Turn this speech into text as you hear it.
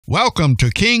Welcome to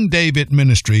King David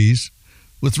Ministries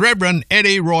with Reverend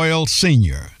Eddie Royal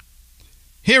Sr.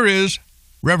 Here is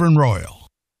Reverend Royal.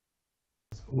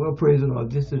 Well, praise the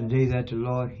Lord. This is the day that the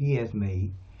Lord He has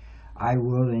made. I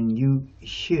will and you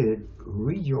should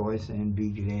rejoice and be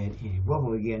glad in it.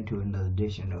 Welcome again to another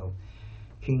edition of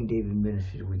King David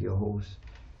Ministries with your host,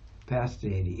 Pastor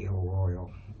Eddie Royal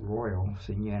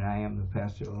Sr., and I am the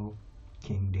pastor of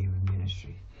King David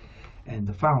Ministries and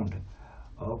the founder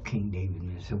of King David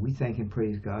Ministries. So we thank and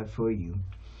praise God for you.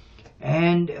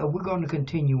 And we're going to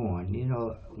continue on. You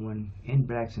know, when in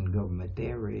Blacks in Government,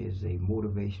 there is a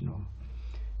motivational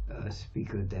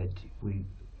speaker that we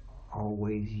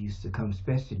always used to come,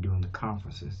 especially during the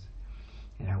conferences.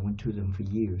 And I went to them for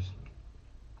years.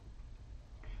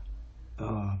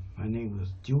 Her name was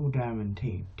Jewel Diamond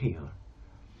Taylor.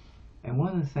 And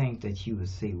one of the things that she would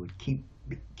say would keep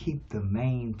the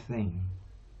main thing.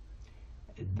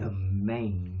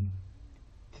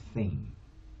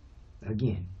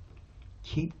 Again,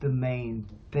 keep the main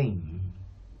thing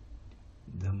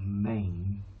the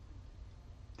main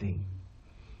thing.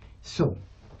 So,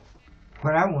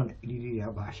 what I want you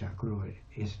to do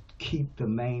is keep the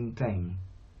main thing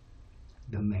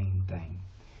the main thing.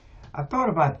 I thought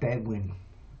about that when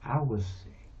I was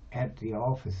at the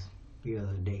office the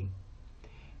other day,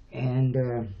 and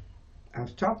I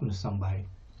was talking to somebody,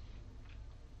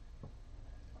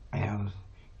 and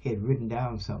I had written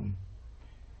down something,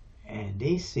 and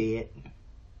they said,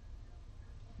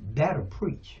 "That'll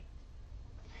preach."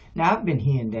 Now, I've been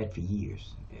hearing that for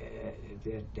years,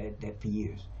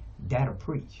 that'll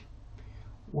preach.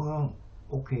 Well,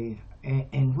 okay,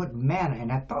 and what manner,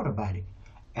 and I thought about it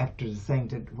after the thing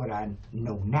that what I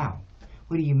know now.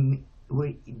 What do you mean,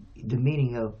 the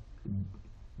meaning of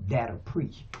that'll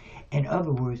preach? In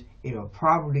other words, it'll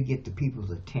probably get the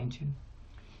people's attention.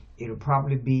 It'll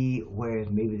probably be where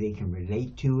maybe they can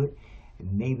relate to it,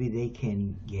 and maybe they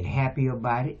can get happy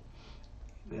about it,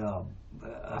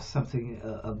 something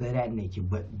of that nature.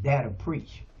 But that'll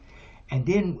preach. And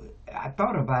then I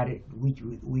thought about it.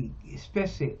 We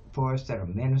especially for us that are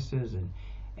ministers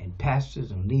and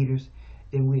pastors and leaders,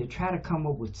 then we try to come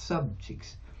up with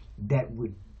subjects that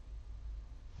would,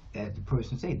 as the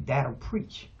person said, that'll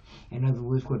preach. In other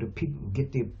words, where the people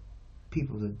get their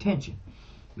people's attention.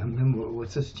 I remember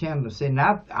what Sister Chandler said, and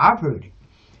I've heard it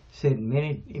said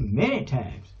many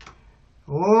times.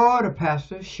 Oh, the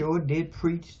pastor sure did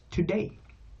preach today.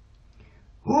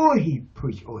 Oh, he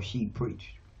preached or she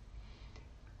preached.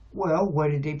 Well, what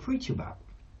did they preach about?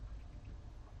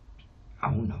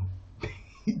 I don't know.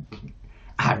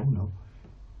 I don't know.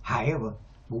 However,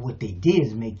 but what they did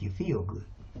is make you feel good.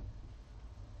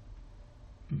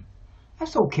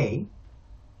 That's okay.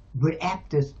 But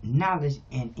after knowledge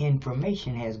and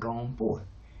information has gone forth,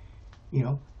 you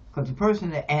know, because the person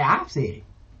that, and I've said it,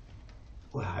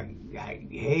 well,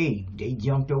 hey, they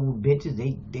jumped over benches,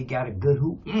 they got a good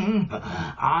hoop.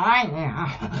 I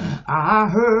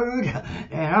heard,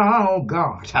 and oh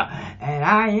God,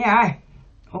 and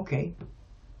okay,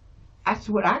 that's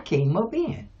what I came up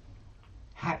in.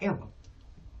 However,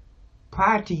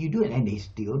 prior to you doing it, and they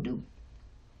still do,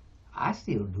 I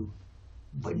still do,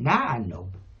 but now I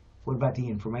know. What about the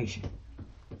information?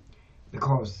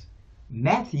 Because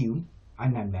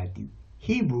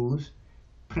Hebrews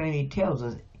plainly tells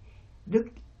us, look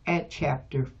at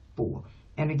chapter 4.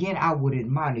 And again, I would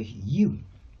admonish you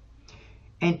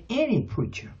and any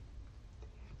preacher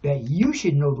that you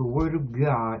should know the word of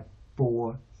God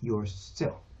for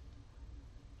yourself.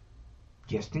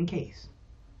 Just in case.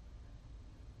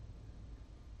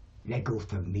 That goes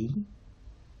for me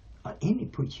or any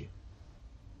preacher.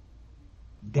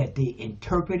 That they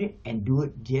interpret it and do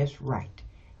it just right.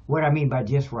 What I mean by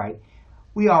just right,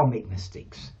 we all make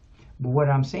mistakes. But what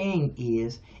I'm saying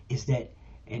is that,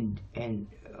 and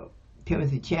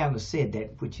Timothy Chandler said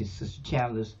that, which is Sister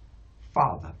Chandler's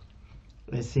father.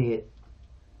 They said,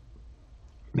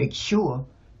 make sure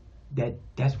that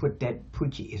that's what that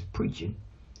preacher is preaching,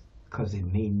 because it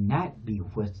may not be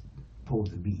what's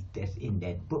supposed to be that's in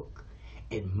that book.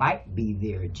 It might be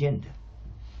their agenda.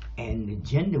 And the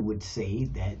agenda would say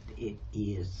that it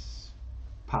is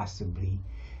possibly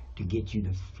to get you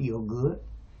to feel good,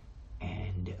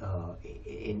 and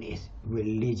it's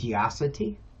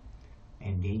religiosity,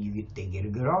 and then they get a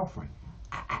good offering.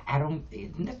 I don't.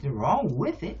 There's nothing wrong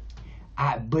with it.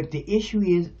 But the issue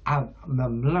is I'm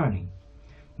learning.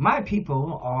 My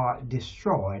people are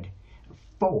destroyed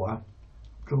for,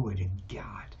 glory to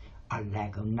God, a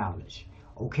lack of knowledge.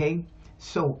 Okay,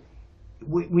 so.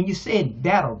 When you said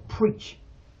that'll preach,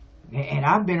 and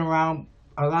I've been around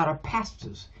a lot of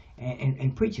pastors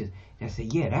and preachers that say,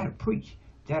 yeah, that'll preach.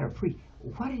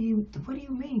 What do you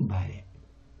mean by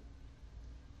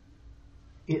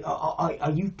that?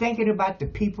 Are you thinking about the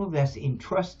people that's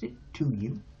entrusted to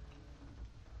you?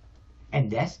 And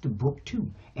that's the book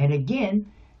too. And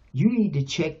again, you need to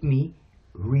check me,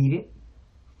 read it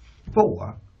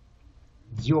for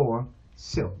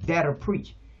yourself. That'll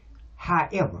preach.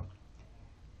 However,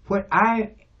 what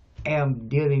I am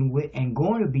dealing with and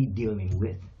going to be dealing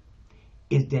with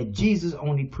is that Jesus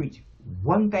only preached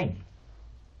one thing.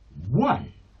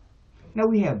 One. Now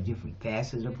we have different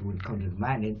facets of it when it comes to the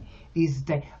mind and these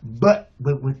things, but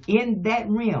within that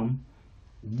realm,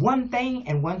 one thing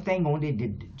and one thing only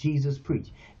did Jesus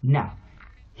preach. Now,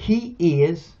 he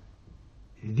is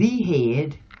the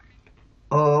head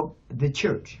of the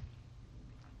church.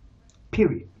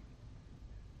 Period.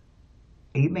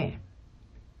 Amen.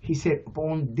 He said,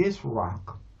 upon this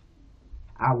rock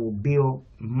I will build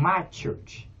my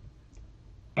church,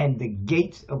 and the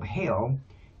gates of hell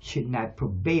should not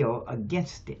prevail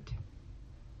against it.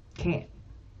 Can't.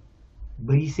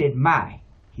 But he said my.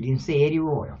 He didn't say Eddie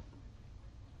Royal.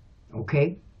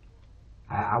 Okay?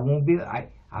 I won't build.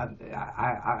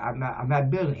 I'm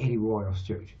not building Eddie Royal's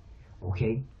church.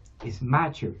 Okay? It's my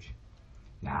church.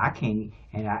 Now I can't.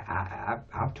 And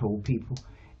I've told people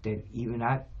that even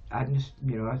I just,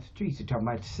 on the streets, they're talking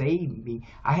about save me.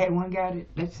 I had one guy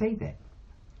that said that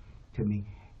to me.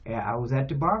 I was at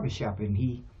the barber shop and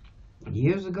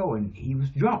years ago, and he was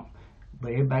drunk,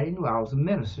 but everybody knew I was a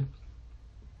minister.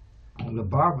 On the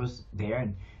barbers there,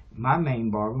 and my main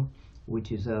barber,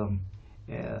 which is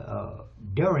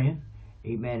Durian,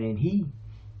 amen, and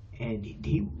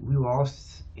we were all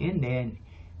in there, and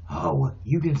well,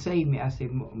 you can save me. I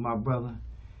said, my brother,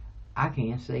 I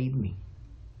can't save me.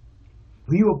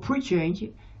 Well, you a preacher, ain't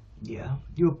you? Yeah.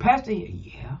 You a pastor?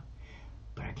 Yeah.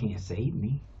 But I can't save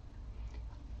me.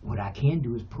 What I can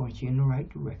do is point you in the right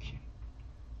direction.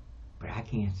 But I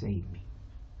can't save me.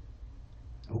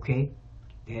 Okay?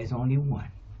 There's only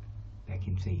one that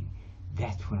can save me.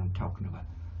 That's what I'm talking about.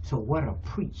 So what a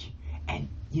preach. And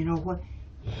you know what?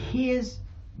 His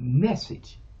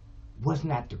message was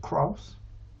not the cross,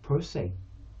 per se.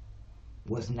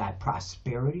 Was not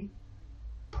prosperity,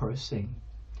 per se.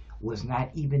 Was not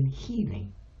even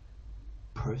healing,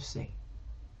 per se.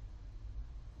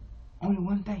 Only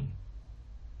one thing.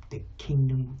 The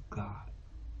kingdom of God.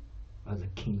 Or the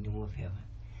kingdom of heaven.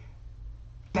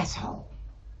 That's all.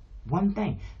 One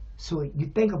thing. So you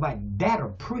think about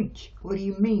that'll preach. What do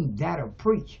you mean that'll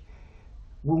preach?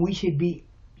 When we should be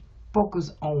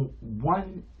focused on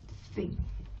one thing.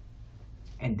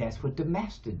 And that's what the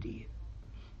master did.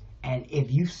 And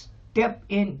if you step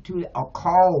into a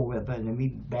call, let me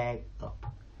back up.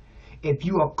 If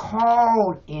you are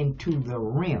called into the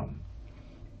realm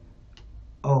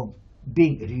of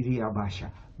being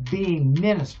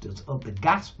ministers of the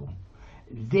gospel,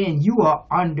 then you are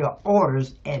under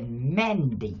orders and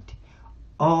mandate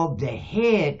of the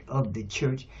head of the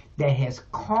church that has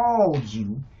called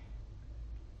you,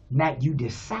 not you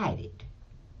decided,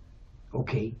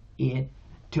 okay,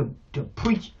 to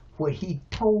preach what he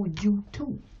told you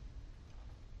to.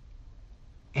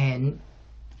 And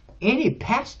any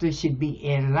pastor should be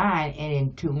in line and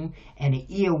in tune and in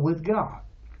ear with God.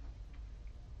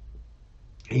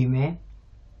 Amen.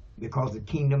 Because the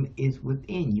kingdom is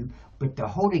within you, but the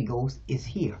Holy Ghost is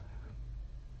here.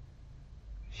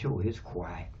 Sure, it's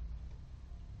quiet.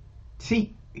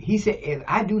 See, he said, if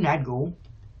I do not go,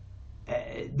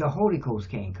 the Holy Ghost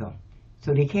can't come.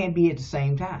 So they can't be at the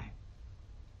same time.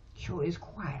 Sure, it's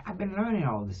quiet. I've been learning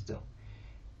all this stuff.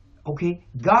 Okay,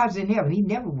 God's in heaven. He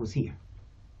never was here.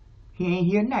 He ain't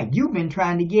here now. You've been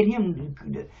trying to get him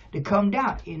to come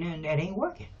down, and that ain't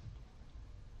working.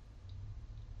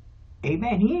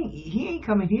 Amen. He ain't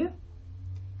coming here.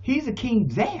 He's a king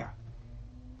there.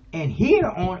 And here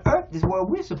on earth is where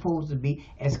we're supposed to be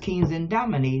as kings and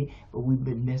dominated, but we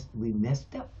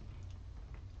messed up.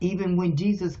 Even when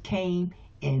Jesus came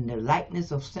in the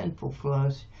likeness of sinful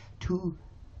flesh to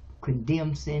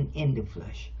condemn sin in the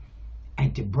flesh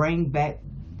and to bring back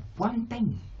one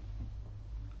thing,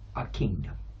 a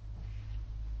kingdom.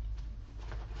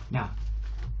 Now,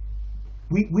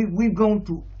 we've gone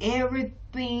through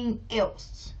everything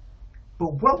else,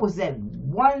 but what was that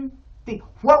one thing?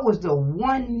 What was the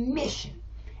one mission?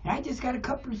 And I just got a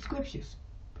couple of scriptures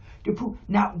to prove.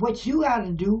 Now, what you got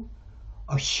to do,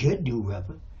 or should do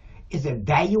rather, is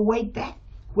evaluate that,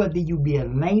 whether you be a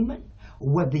layman,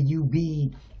 whether you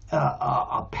be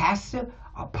a pastor,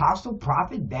 apostle,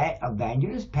 prophet,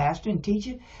 evangelist, pastor, and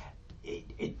teacher.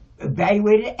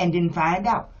 Evaluate it and then find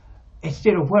out.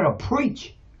 Instead of what to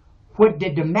preach, what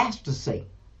did the master say?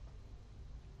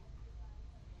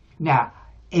 Now,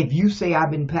 If you say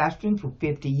I've been pastoring for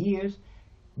 50 years,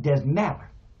 doesn't matter.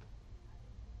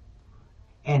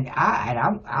 And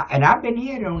I've been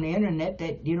hearing on the internet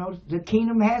that, you know, the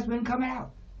kingdom has been coming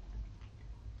out.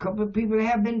 A couple of people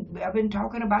have been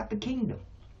talking about the kingdom.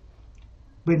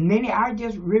 But many, I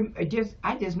just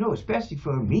know, especially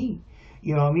for me,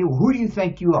 you know what I mean? Well, who do you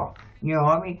think you are? You know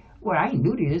what I mean? Well, I ain't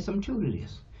new to this, I'm true to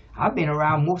this. I've been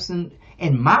around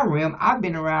in my realm, I've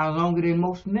been around longer than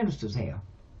most ministers have.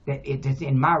 That's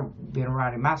been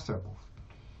around in my circles.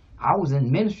 I was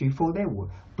in ministry before they were.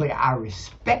 But I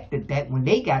respected that when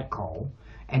they got called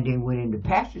and they went into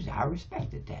pastors, I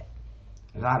respected that.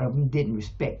 A lot of them didn't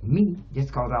respect me just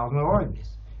because I was an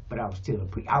organist. But I was still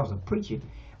I was a preacher.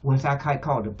 Once I got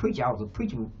called a preacher, I was a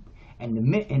preacher,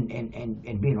 and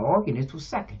being an organist was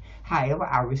second. However,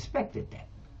 I respected that.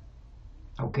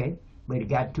 Okay? But it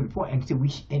got to the point, and so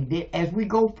as we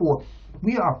go forward,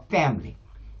 we are family,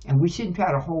 and we shouldn't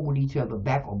try to hold each other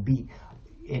back or be.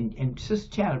 And Sister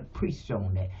Chandler preached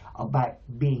on that about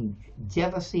being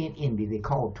jealousy and envy. They're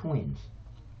called twins.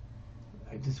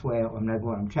 This way,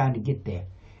 I'm trying to get there.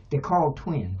 They're called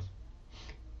twins.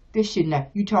 This should not.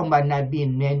 You talking about not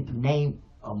being named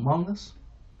among us,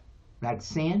 like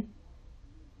sin?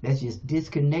 That's just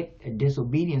disconnect and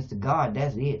disobedience to God.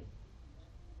 That's it.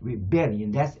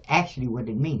 Rebellion. That's actually what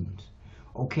it means.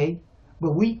 Okay,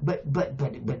 but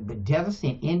jealousy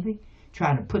and envy,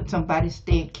 trying to put somebody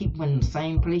keep them in the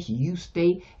same place you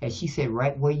stay, as she said,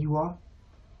 right where you are.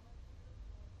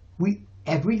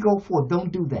 As we go forward,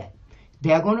 don't do that.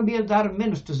 There are going to be a lot of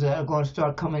ministers that are going to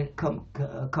start coming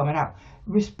out.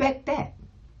 Respect that.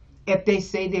 If they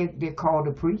say they're called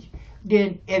to preach,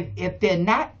 then if they're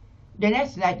not, then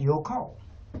that's not your call.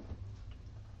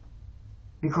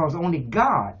 Because only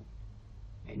God,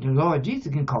 the Lord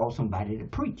Jesus, can call somebody to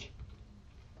preach.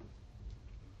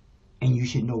 And you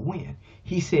should know when.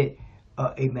 He said,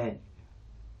 amen,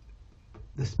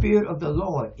 the Spirit of the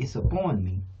Lord is upon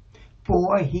me,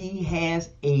 for he has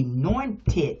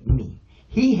anointed me.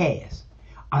 He has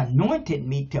anointed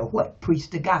me to what? Preach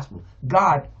the gospel.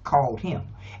 God called him.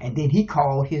 And then he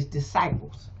called his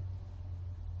disciples.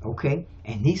 Okay?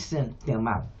 And he sent them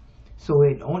out. So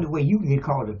the only way you can get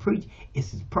called to preach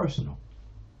is personal.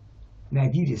 Now,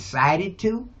 if you decided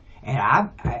to, and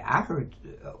I heard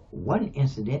one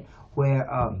incident where,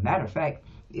 matter of fact,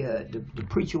 the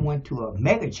preacher went to a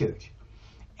mega church,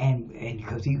 and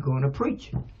because he was going to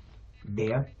preach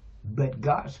there, but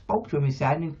God spoke to him and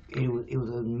said, it was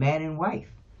a man and wife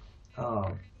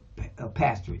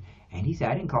pastor, and he said,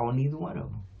 I didn't call neither one of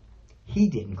them. He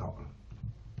didn't call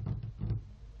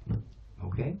them.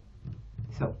 Okay,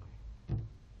 so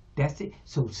that's it.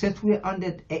 So since we're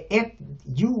under, if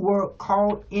you were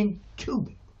called into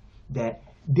that,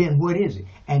 then what is it?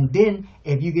 And then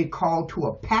if you get called to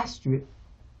a pastorate,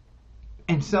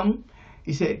 and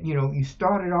he said, you know, you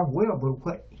started off well, but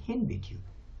what hindered you?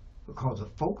 Because the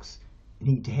folks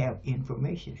need to have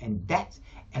information, and that's,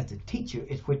 as a teacher,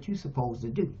 is what you're supposed to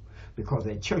do, because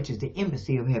the church is the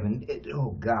embassy of heaven.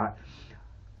 Oh God.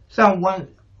 Psalm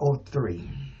 103,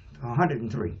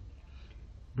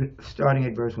 starting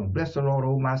at verse 1. Bless the Lord,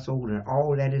 O my soul, and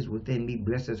all that is within me,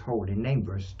 bless his holy name.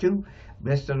 Verse 2.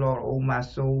 Bless the Lord, O my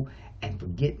soul, and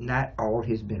forget not all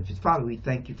his benefits. Father, we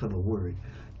thank you for the word,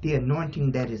 the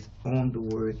anointing that is on the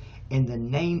word, in the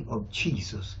name of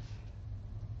Jesus.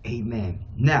 Amen.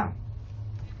 Now,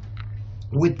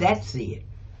 with that said,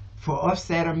 for us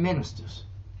that are ministers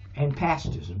and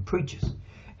pastors and preachers,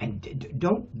 and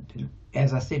don't,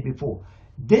 as I said before,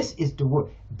 this is the word.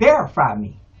 Verify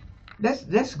me.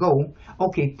 Let's go.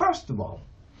 Okay, first of all,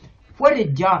 what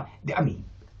did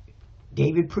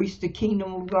David preached the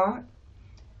kingdom of God.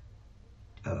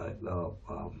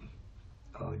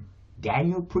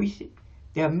 Daniel preached it.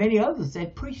 There are many others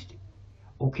that preached it.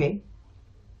 Okay?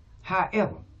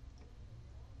 However,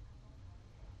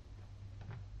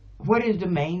 what is the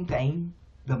main thing?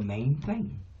 The main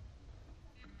thing.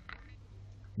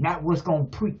 Not what's going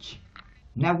to preach.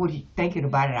 Not what he's thinking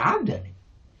about it. I've done it.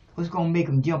 What's going to make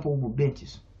them jump over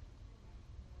benches?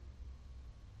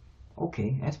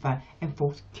 Okay, that's fine. And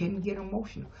folks can get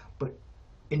emotional. But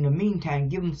in the meantime,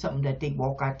 give them something that they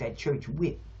walk out that church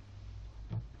with.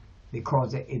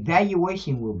 Because the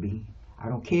evaluation will be, I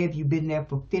don't care if you've been there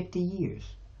for 50 years,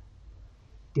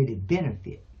 did it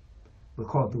benefit?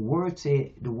 Because the word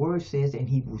says in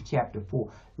Hebrews chapter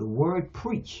 4, the word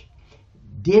preach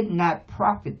did not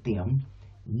profit them,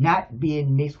 not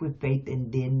being mixed with faith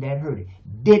and then that hurt it.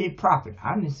 Did it profit?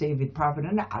 I didn't say if it profited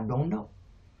or not. I don't know.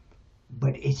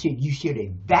 But you should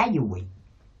evaluate.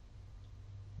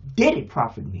 Did it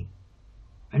profit me?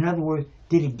 In other words,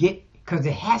 did it get, because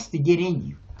it has to get in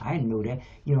you. I didn't know that.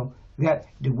 You know,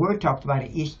 The word talks about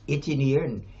an itching ear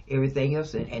and everything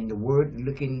else, and the word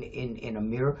looking in a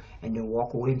mirror and then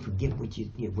walk away and forget what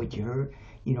you heard,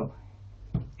 you know.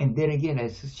 And then again,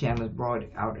 as Chandler brought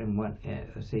out in one,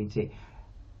 say,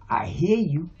 I hear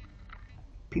you.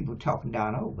 People talking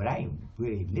down, oh, but I ain't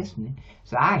really listening.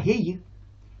 So I hear you.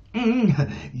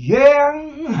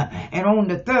 Yeah, and on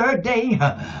the third day,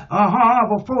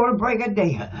 before the break of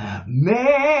day,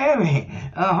 Mary,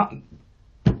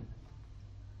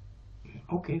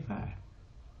 okay, fine.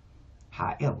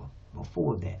 However,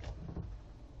 before that,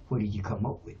 what did you come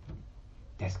up with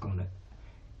that's going to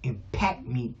impact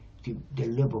me to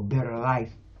live a better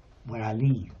life when I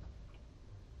leave?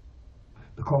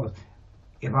 Because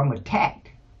if I'm attacked,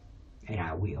 and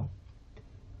I will,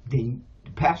 then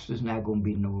the pastor's not going to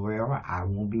be nowhere around. I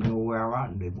won't be nowhere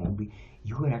around. They won't be.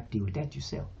 You're going to have to deal with that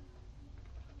yourself.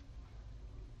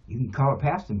 You can call a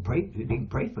pastor and pray. They can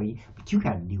pray for you, but you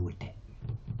got to deal with that.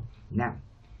 Now,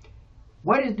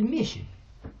 what is the mission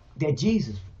that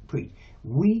Jesus preached?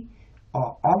 We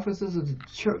are officers of the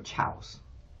church house,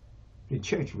 the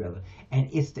church rather, and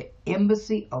it's the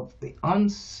embassy of the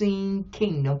unseen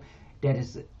kingdom that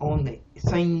is on the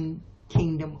same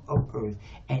kingdom of earth,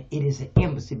 and it is an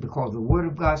embassy because the word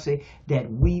of God says that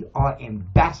we are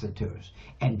ambassadors,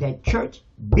 and that church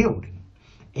building,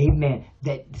 amen,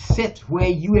 that sits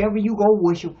wherever you go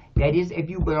worship, that is if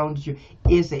you belong to church,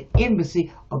 is an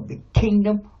embassy of the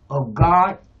kingdom of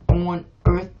God on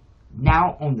earth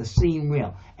now on the same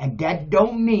realm. And that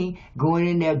don't mean going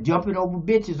in there jumping over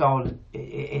bitches all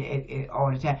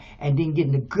the time and then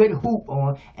getting a good hoop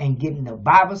on and getting a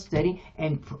Bible study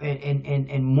and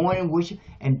morning worship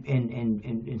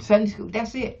and Sunday school.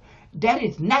 That's it. That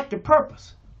is not the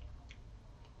purpose.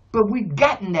 But we've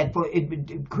gotten that for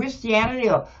it, Christianity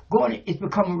or going. It's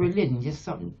become a religion. Just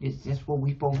something. It's just what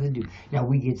we're supposed to do. Now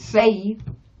we get saved,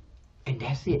 and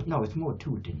that's it. No, it's more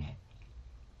to it than that.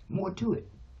 More to it.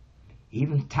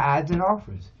 Even tithes and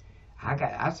offerings.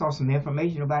 I saw some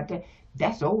information about that.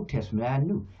 That's Old Testament. I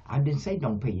knew. I didn't say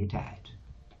don't pay your tithes.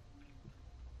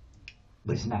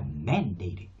 But it's not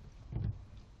mandated.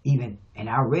 Even, and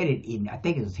I read it in, I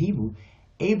think it was Hebrew,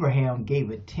 Abraham gave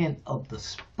a tenth of the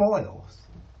spoils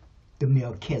to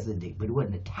Melchizedek, but it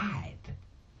wasn't a tithe.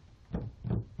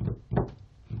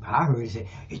 I heard it say,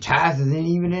 the tithes isn't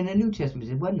even in the New Testament.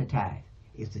 It wasn't a tithe.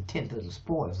 It's the tenth of the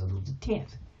spoils. It was the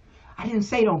tenth. I didn't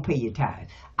say don't pay your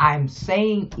tithes. I'm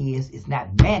saying is it's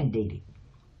not mandated.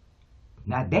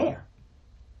 Not there.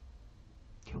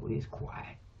 So it's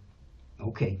quiet.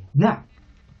 Okay, now,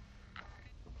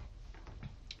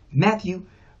 Matthew,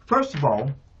 first of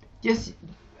all, just,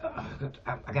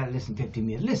 I got to listen 15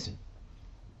 minutes. Listen.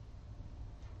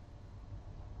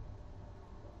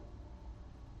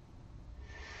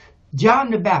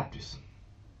 John the Baptist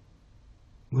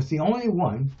was the only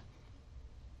one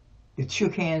that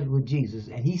shook hands with Jesus,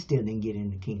 and he still didn't get in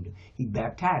the kingdom. He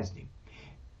baptized him.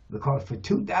 Because for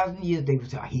 2,000 years, they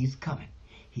would say, he's coming.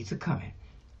 He's a-coming.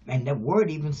 And that word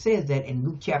even says that in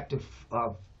Luke chapter,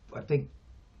 I think,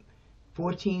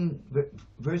 14,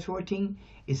 verse 14,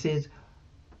 it says,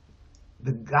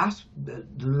 the gospel,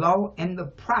 the law and the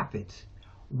prophets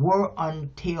were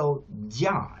until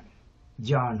John.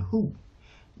 John who?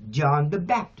 John the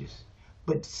Baptist.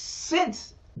 But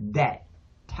since that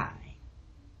time,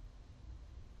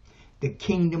 the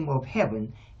kingdom of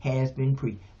heaven has been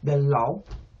preached. The law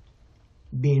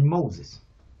being Moses,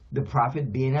 the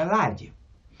prophet being Elijah.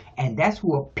 And that's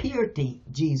who appeared to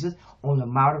Jesus on the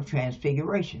Mount of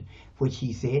Transfiguration, which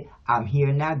he said, I'm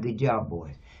here now, good job,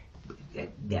 boys.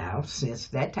 Now, since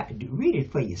that time, read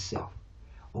it for yourself.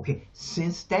 Okay,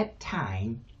 since that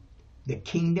time, the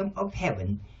kingdom of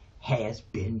heaven has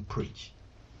been preached.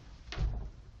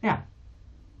 Now,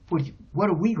 what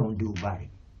are we going to do about it?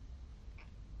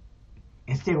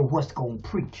 Instead of what's going to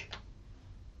preach.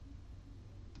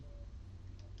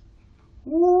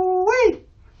 Wait.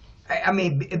 I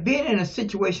mean, being in a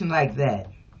situation like that,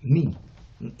 me,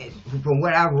 from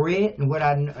what I've read and what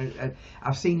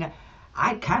I've seen,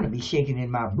 I'd kind of be shaking in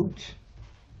my boots.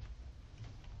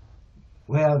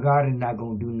 Well, God is not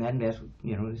going to do nothing. That's,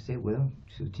 they said, well,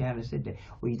 Chandler said that.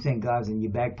 Well, you think God's in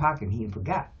your back pocket and he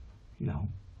forgot. No.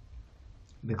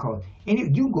 Because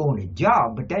you go on a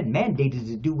job, but that mandate is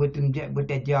to do what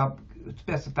that job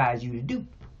specifies you to do.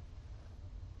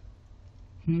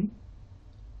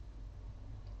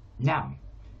 Now,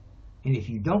 and if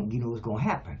you don't, you know what's going to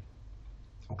happen.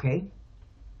 Okay?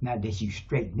 Now that you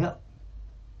straighten up.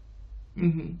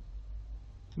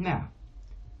 Now,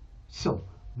 so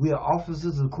we are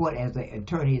officers of the court as the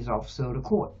attorney is officer of the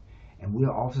court. And we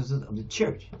are officers of the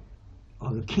church,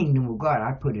 of the kingdom of God.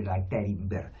 I put it like that even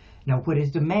better. Now, what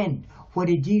is the man? What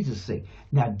did Jesus say?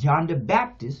 Now, John the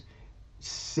Baptist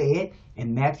said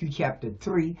in Matthew chapter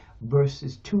 3,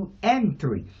 verses 2 and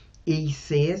 3. He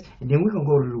says, and then we're going to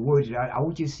go to the words. I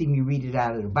want you to see me read it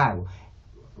out of the Bible.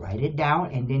 Write it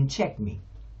down and then check me.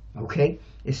 Okay?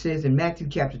 It says in Matthew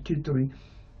chapter 2, 3,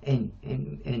 and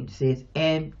it says,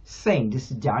 and saying,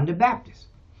 this is John the Baptist,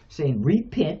 saying,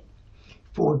 repent,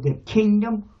 for the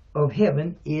kingdom of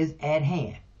heaven is at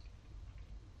hand.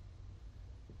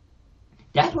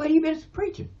 That's what he was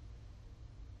preaching.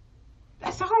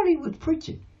 That's all he was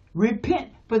preaching.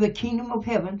 Repent, for the kingdom of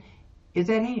heaven is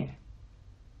at hand.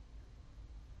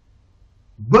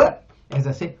 But, as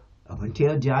I said, up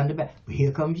until John the Baptist, but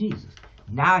here comes Jesus.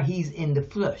 Now he's in the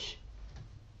flesh.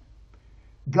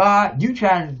 God, we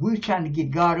were trying to get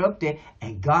God up there,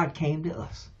 and God came to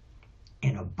us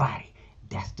in a body.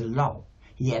 That's the law.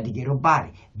 He had to get a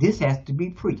body. This has to be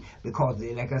preached because,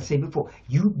 like I said before,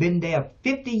 you've been there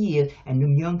 50 years, and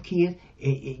them young kids,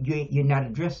 you're not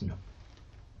addressing them.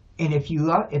 And if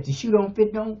the shoe don't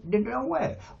fit, then don't wear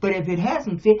it. But if it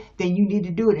hasn't fit, then you need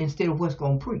to do it instead of what's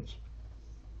going to preach.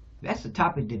 That's the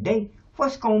topic today.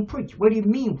 What's going to preach? What do you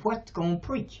mean, what's going to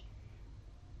preach?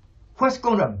 What's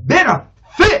going to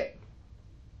benefit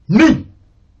me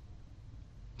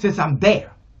since I'm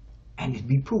there? And it's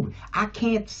be proven. I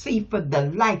can't see for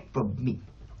the life of me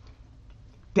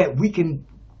that we can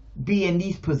be in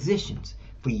these positions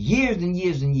for years and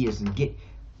years and years and get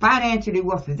financially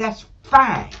wealthy. That's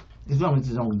fine as long as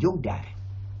it's on your dime.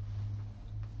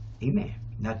 Amen.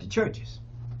 Not the churches.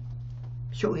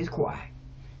 Sure, it's quiet.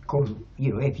 Because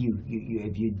if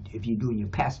you're doing your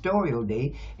pastoral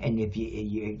day, and if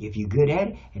you're good at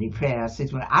it, and you pray out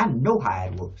 6 months, I know how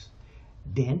it works.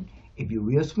 Then, if you're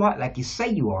real smart, like you say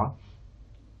you are,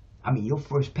 I mean, your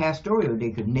first pastoral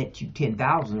day could net you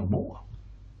 $10,000 or more.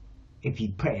 If you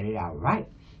plan it out right,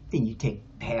 then you take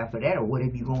half of that, or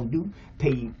whatever you're gonna do,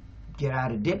 get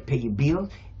out of debt, pay your bills.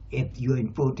 If you're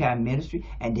in full-time ministry,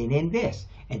 and then invest.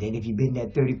 And then if you've been there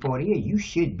 30, 40 years, you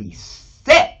should be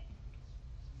set.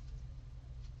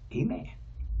 Amen.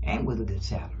 And with a good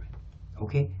salary.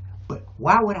 Okay? But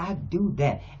why would I do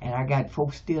that? And I got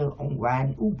folks still on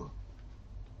riding Uber.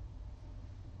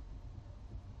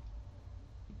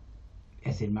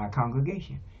 That's in my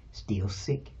congregation. Still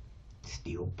sick.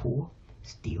 Still poor.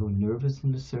 Still nervous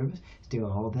in the service.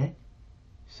 Still all that.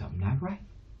 Something not right.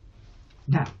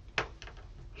 Now,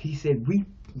 he said,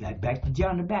 back to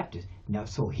John the Baptist. Now,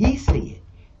 so he said,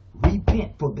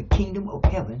 repent, for the kingdom of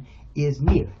heaven is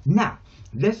near. Now,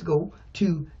 let's go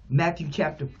to Matthew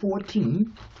chapter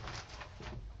 14,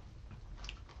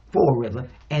 4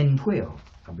 and 12.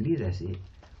 I believe that's it.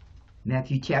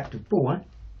 Matthew chapter 4.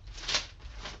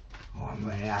 Oh, I'm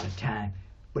running out of time.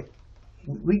 But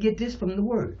we get this from the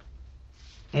Word.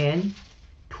 And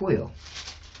 12.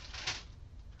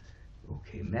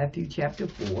 Okay, Matthew chapter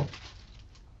 4.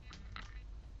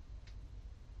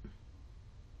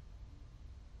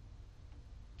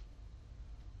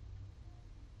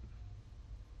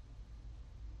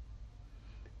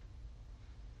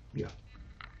 Yeah.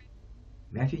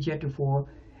 Matthew chapter 4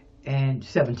 and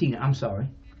 17. I'm sorry.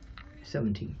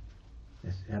 17.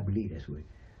 I believe that's what.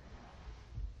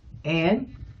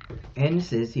 And it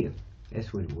says here.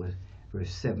 That's what it was.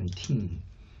 Verse 17.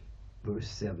 Verse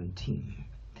 17.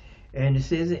 And it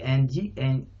says,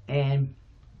 and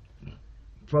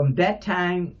from that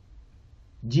time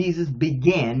Jesus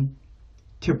began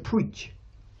to preach.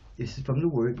 This is from the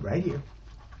Word right here.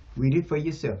 Read it for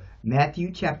yourself.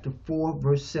 Matthew chapter 4,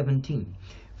 verse 17.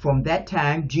 From that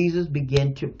time, Jesus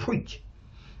began to preach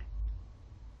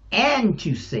and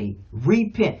to say,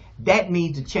 repent. That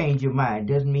means to change your mind.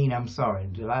 Doesn't mean I'm sorry.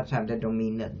 A lot of times that don't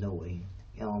mean nothing, no way.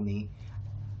 You know what I mean?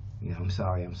 I'm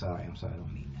sorry. I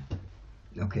don't mean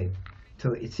that. Okay.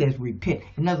 So it says repent.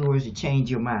 In other words, to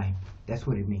change your mind. That's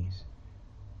what it means.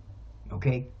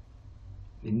 Okay?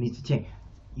 It means to change.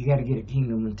 You got to get a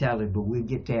kingdom mentality, but we'll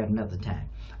get there another time.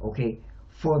 Okay?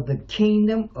 For the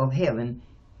kingdom of heaven,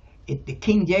 the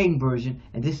King James Version,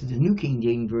 and this is the New King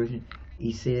James Version,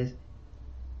 he says,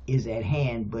 is at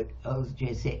hand, but others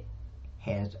just said,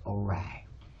 has arrived.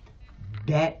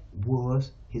 That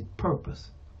was his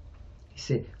purpose. He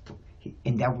said,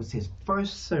 and that was his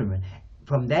first sermon.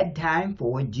 From that time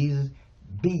forward, Jesus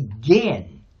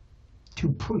began to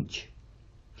preach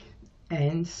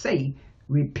and say,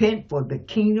 repent, for the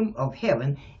kingdom of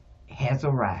heaven has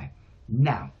arrived.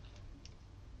 Now,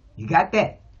 you got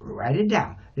that? Write it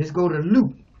down. Let's go to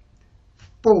Luke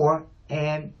 4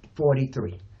 and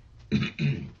 43.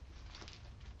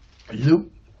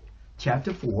 Luke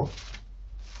chapter 4.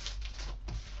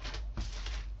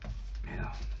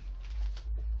 Yeah.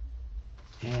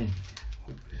 And,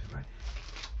 hope it's right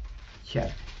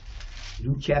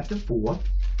Luke chapter 4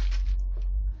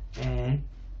 and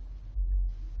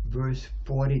verse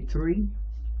 43.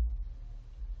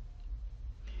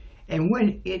 And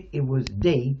when it was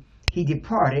day, he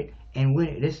departed, and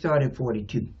let's start at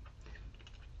 42.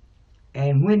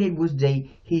 And when it was day,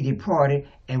 he departed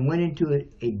and went into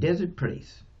a deserted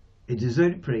place,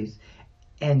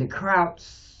 and the crowd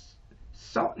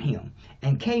sought him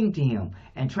and came to him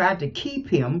and tried to keep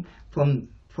him from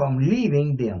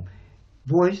leaving them.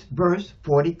 Verse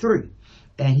 43.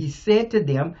 And he said to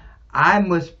them, I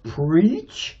must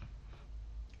preach,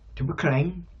 to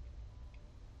proclaim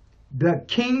the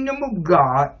kingdom of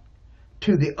God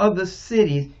to the other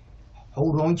cities.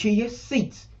 Hold on to your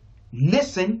seats.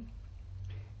 Listen.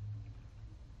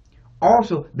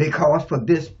 Also, because for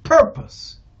this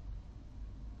purpose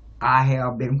I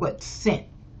have been sent.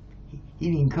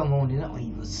 He didn't come on his own.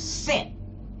 He was sent.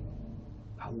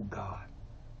 Oh God,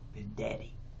 his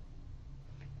daddy.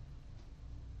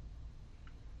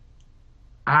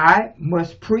 I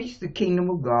must preach the kingdom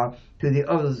of God to the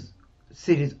other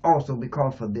cities also,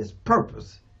 because for this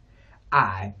purpose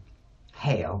I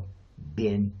have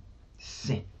been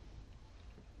sent.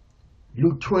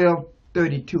 Luke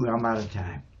 12:32. I'm out of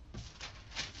time.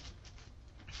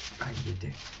 I get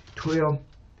there.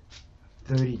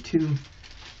 12:32.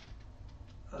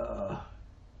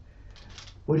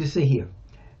 What does it say here?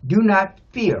 Do not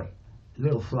fear,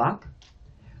 little flock,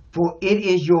 for it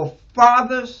is your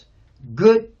Father's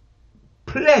good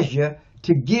pleasure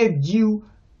to give you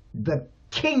the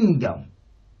kingdom.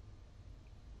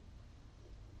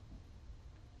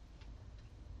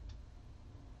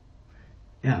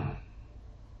 Now,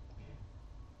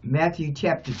 Matthew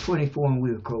chapter 24, and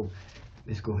we'll go.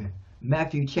 Let's go here.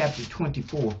 Matthew chapter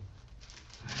 24.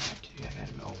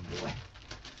 Oh boy.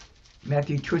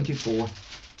 Matthew 24.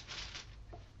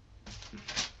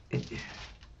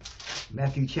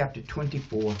 Matthew chapter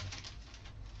 24,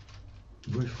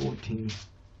 verse 14.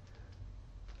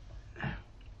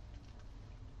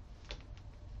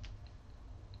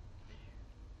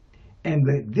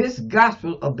 And this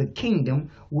gospel of the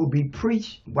kingdom will be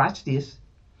preached, watch this,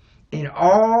 in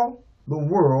all the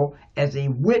world as a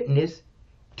witness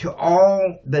to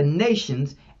all the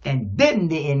nations, and then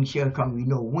the end shall come. You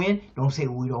know when? Don't say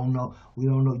we don't know. We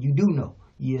don't know. You do know.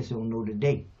 You just don't know the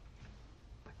day.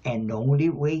 And the only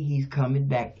way he's coming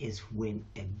back is when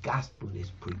the gospel is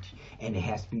preached. And it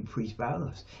has to be preached by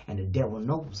us. And the devil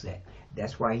knows that.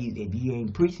 That's why if he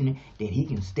ain't preaching it, then he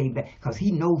can stay back. Because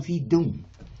he knows he's doomed.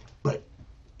 But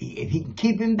if he can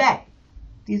keep him back,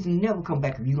 he's never come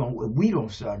back if we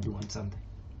don't start doing something.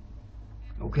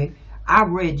 Okay? I've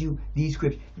read you these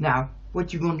scriptures. Now,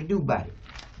 what you going to do about it?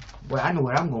 Well, I know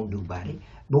what I'm going to do about it.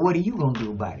 But what are you going to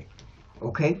do about it?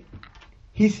 Okay?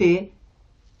 He said,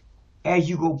 as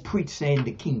you go preach saying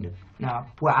the kingdom. Now,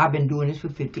 well, I've been doing this for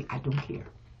 50. I don't care.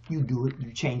 You do it.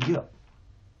 You change up.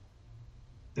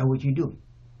 That's what you do.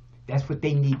 That's what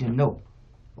they need to know.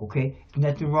 Okay?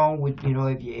 Nothing wrong with,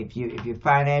 if you're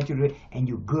financial and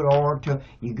you're good orator,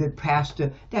 you're good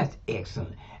pastor, that's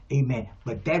excellent. Amen.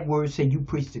 But that word said you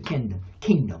preach the kingdom.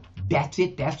 Kingdom. That's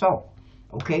it. That's all.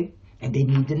 Okay? And they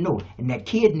need to know it. And that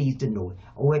kid needs to know it.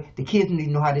 Okay? The kids need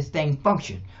to know how this thing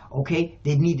functions. Okay?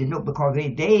 They need to know, because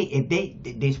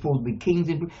they're supposed to be kings,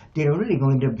 and they're really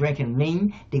going to end up drinking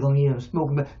lean. They're going to end up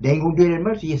smoking. They ain't going to do it as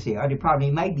much as you say. Or they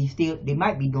might be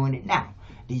doing it now.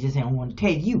 They just don't want to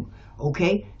tell you.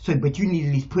 Okay? So, but you need to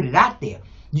at least put it out there.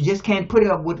 You just can't put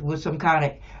it up with some kind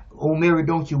of, oh Mary,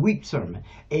 don't you weep sermon.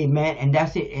 Amen. And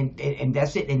that's it. And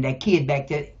that's it. And that kid back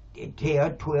there,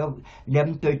 12,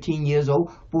 11, 13 years old,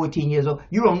 14 years old.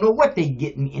 You don't know what they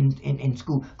getting in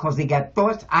school, because they got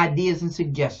thoughts, ideas, and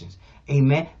suggestions.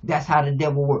 Amen. That's how the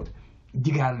devil works.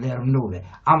 You got to let them know that.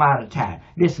 I'm out of time.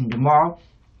 Listen, tomorrow,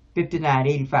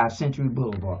 5985 Century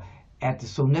Boulevard at the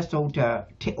Sonesta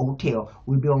Hotel.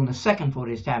 We'll be on the second floor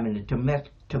this time in the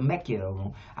Temecula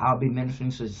room. I'll be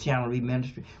ministering to the Channel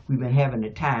Ministry. We've been having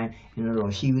a time in the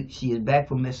Lord. She is back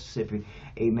from Mississippi.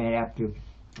 Amen. After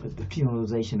the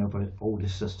funeralization of her older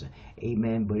sister.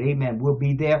 Amen. But amen, we'll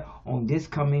be there on this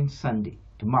coming Sunday,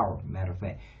 tomorrow, matter of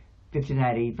fact,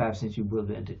 5985 Century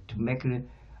Boulevard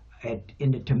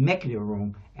in the Temecula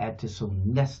room at the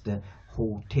Sonesta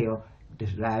Hotel. The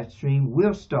live stream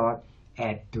will start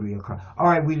at 3 o'clock. All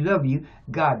right, we love you.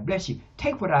 God bless you.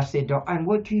 Take what I said, dog, and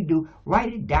what you do,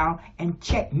 write it down and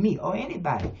check me or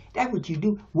anybody. That's what you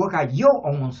do. Work out your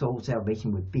own soul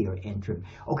salvation with fear and trembling.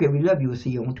 Okay, we love you. We'll see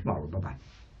you on tomorrow. Bye-bye.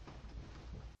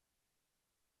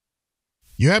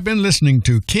 You have been listening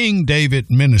to King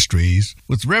David Ministries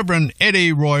with Reverend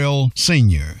Eddie Royal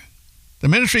Sr. The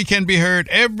ministry can be heard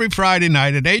every Friday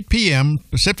night at 8 p.m.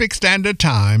 Pacific Standard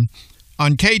Time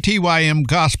on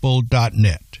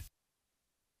KTYMGospel.net.